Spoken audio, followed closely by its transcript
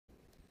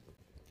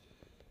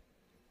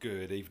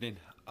Good evening.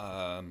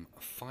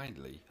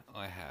 Finally,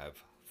 I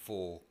have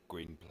 4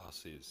 green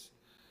pluses.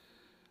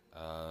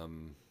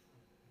 Um,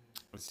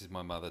 this is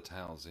my mother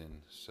Talzin,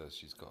 so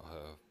she's got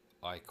her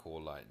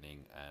Ichor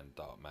Lightning and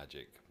Dark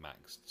Magic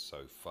maxed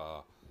so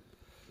far.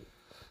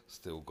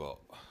 Still got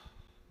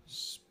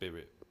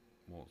Spirit.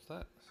 What's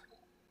that?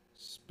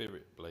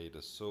 Spirit Blade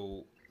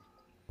Assault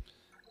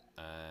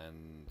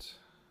and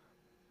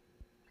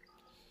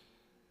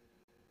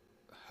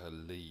her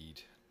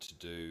lead to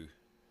do.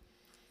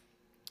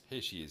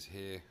 Here she is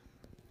here.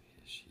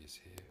 Here she is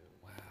here.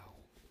 Wow.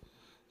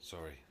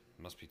 Sorry,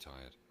 must be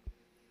tired.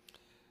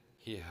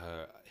 Here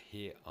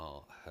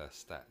are her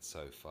stats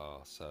so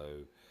far.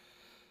 So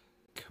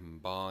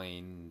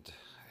combined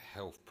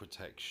health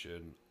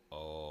protection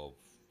of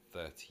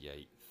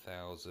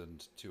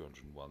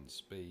 38,201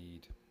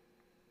 speed,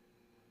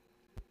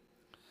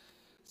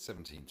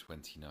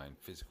 1729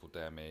 physical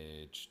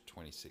damage,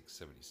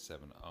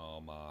 2677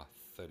 armor,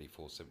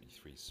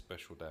 3473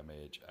 special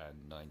damage,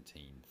 and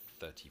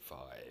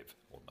 1935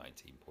 or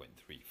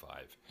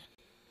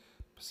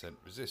 19.35%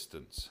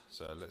 resistance.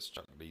 So let's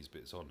chuck these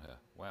bits on her.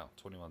 Wow,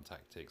 21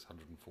 tactics,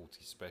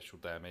 140 special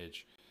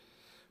damage,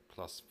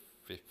 plus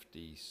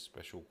 50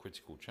 special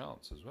critical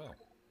chance as well.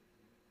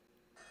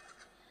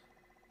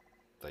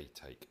 They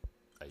take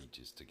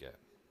ages to get.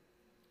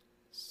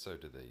 So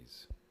do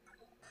these.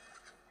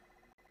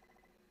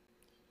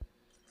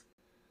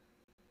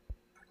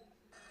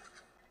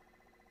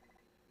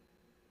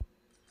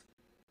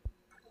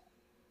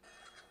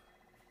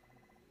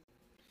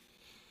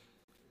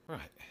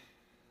 Right,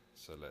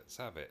 so let's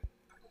have it.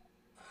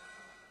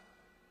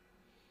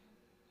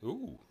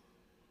 Ooh.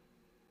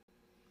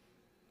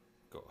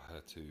 Got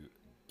her to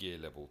gear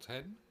level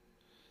 10.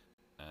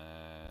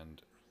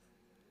 And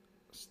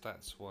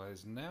stats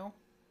wise now,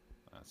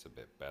 that's a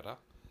bit better.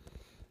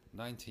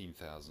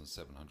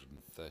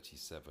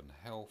 19,737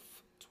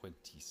 health,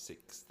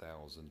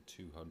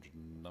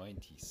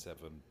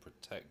 26,297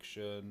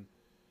 protection.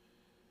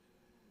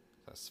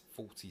 That's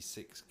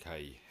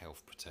 46k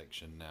health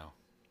protection now.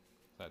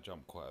 That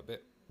jumped quite a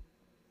bit.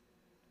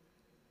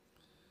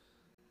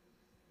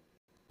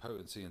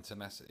 Potency and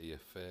tenacity are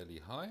fairly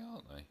high,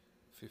 aren't they?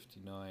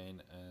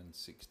 59 and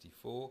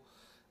 64.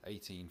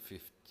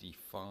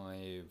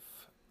 1855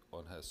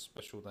 on her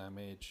special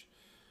damage.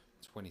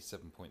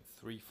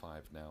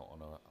 27.35 now on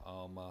her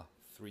armor.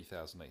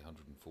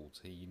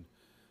 3,814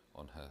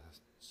 on her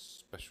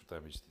special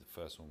damage. The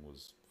first one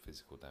was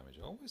physical damage.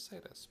 I always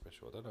say that's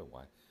special, I don't know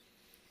why.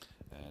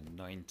 And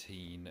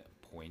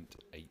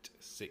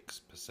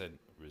 19.86%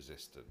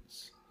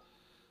 resistance.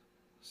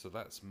 So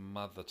that's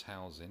Mother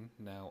Talzin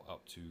now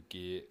up to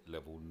gear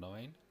level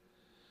 9.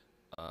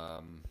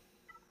 I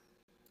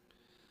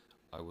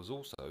was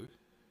also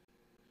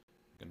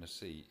going to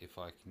see if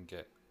I can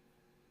get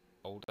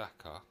old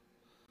Daka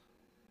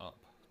up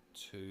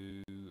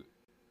to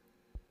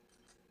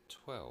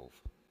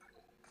 12.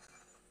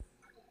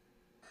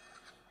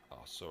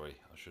 Oh, sorry,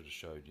 I should have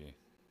showed you.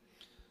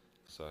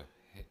 So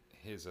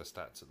here's her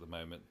stats at the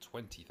moment: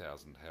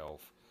 20,000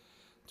 health,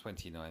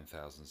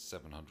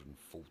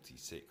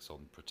 29,746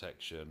 on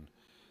protection.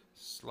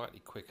 Slightly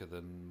quicker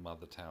than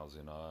Mother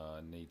Talzin.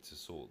 I need to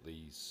sort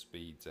these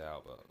speeds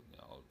out, but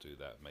I'll do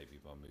that maybe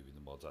by moving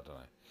the mods. I don't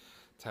know.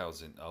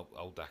 Talzin,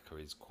 old Daka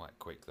is quite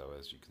quick though,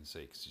 as you can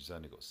see, because she's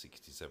only got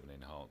 67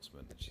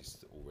 enhancement and she's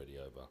already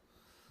over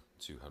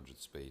 200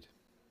 speed.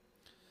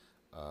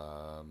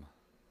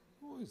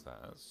 What is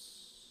that?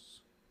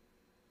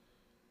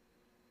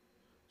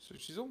 So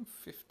she's on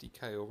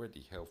 50k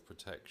already health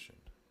protection.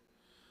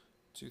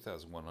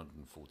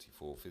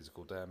 2,144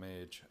 physical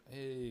damage.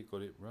 Hey,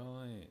 got it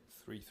right.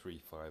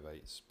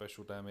 3,358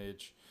 special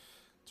damage.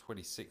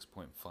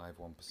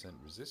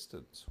 26.51%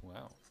 resistance.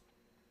 Wow.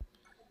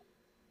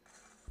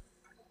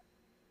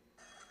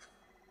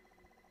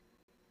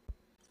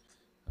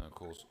 And of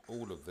course,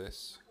 all of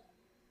this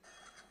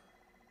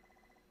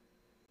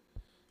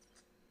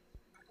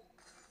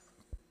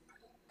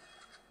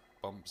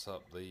bumps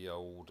up the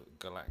old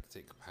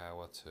galactic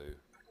power too.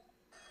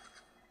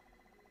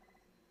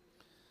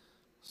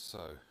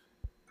 So,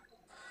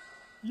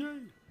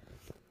 yay!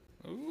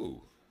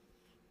 Ooh,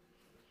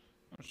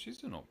 oh,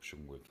 she's an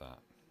option with that.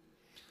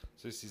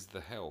 So this is the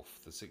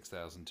health, the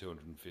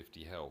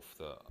 6,250 health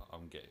that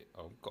I'm getting.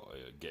 I've got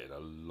getting a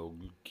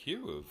long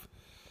queue of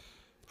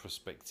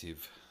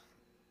prospective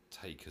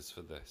takers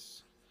for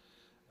this.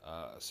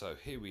 So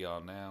here we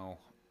are now.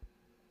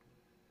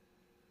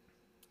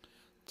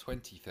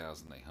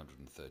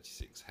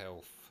 20,836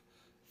 health,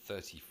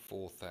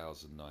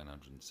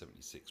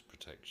 34,976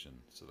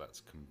 protection. So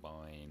that's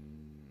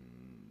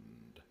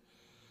combined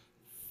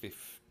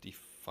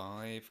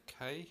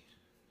 55k.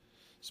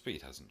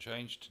 Speed hasn't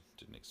changed,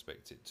 didn't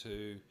expect it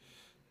to.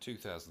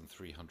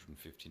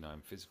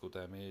 2,359 physical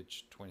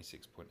damage,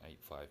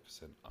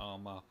 26.85%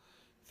 armor,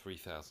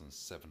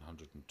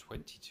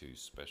 3,722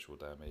 special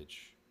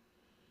damage,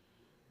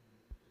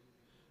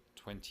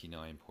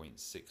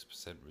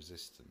 29.6%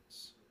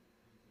 resistance.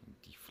 And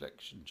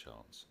deflection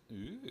chance.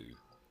 Ooh.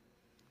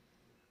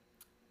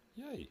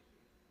 Yay.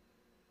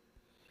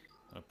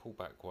 pull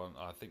back one.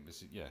 I think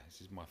this is, yeah,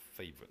 this is my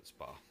favourite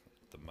spa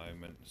at the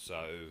moment.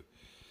 So,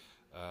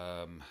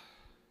 I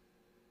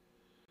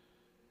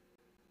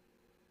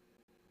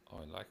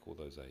like all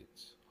those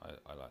 8s.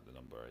 I like the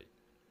number 8.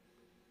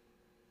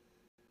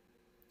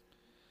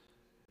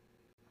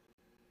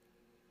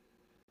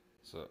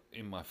 So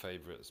in my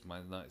favourites,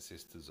 my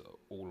Nightsisters are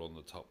all on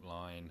the top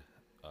line.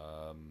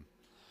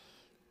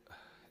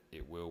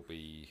 It will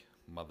be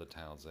Mother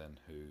Talzin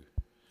who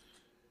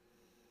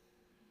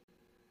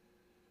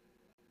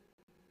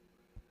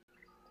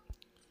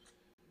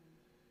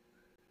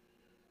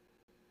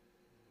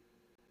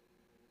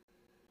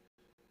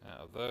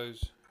out of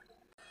those,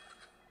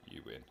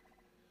 you win.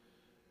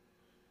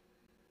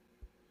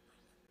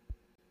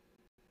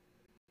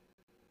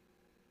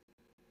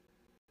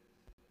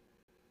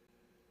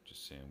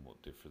 Just seeing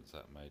what difference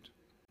that made.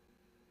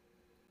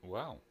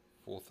 Wow,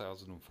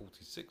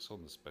 4,046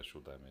 on the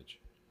special damage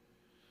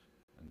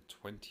and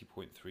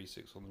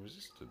 20.36 on the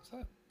resistance.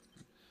 That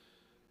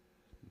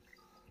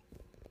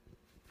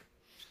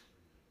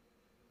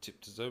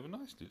tipped us over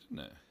nicely,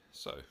 didn't it?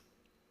 So,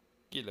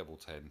 gear level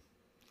 10,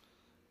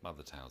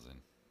 Mother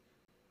Talzin.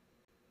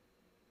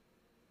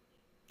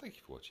 Thank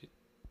you for watching.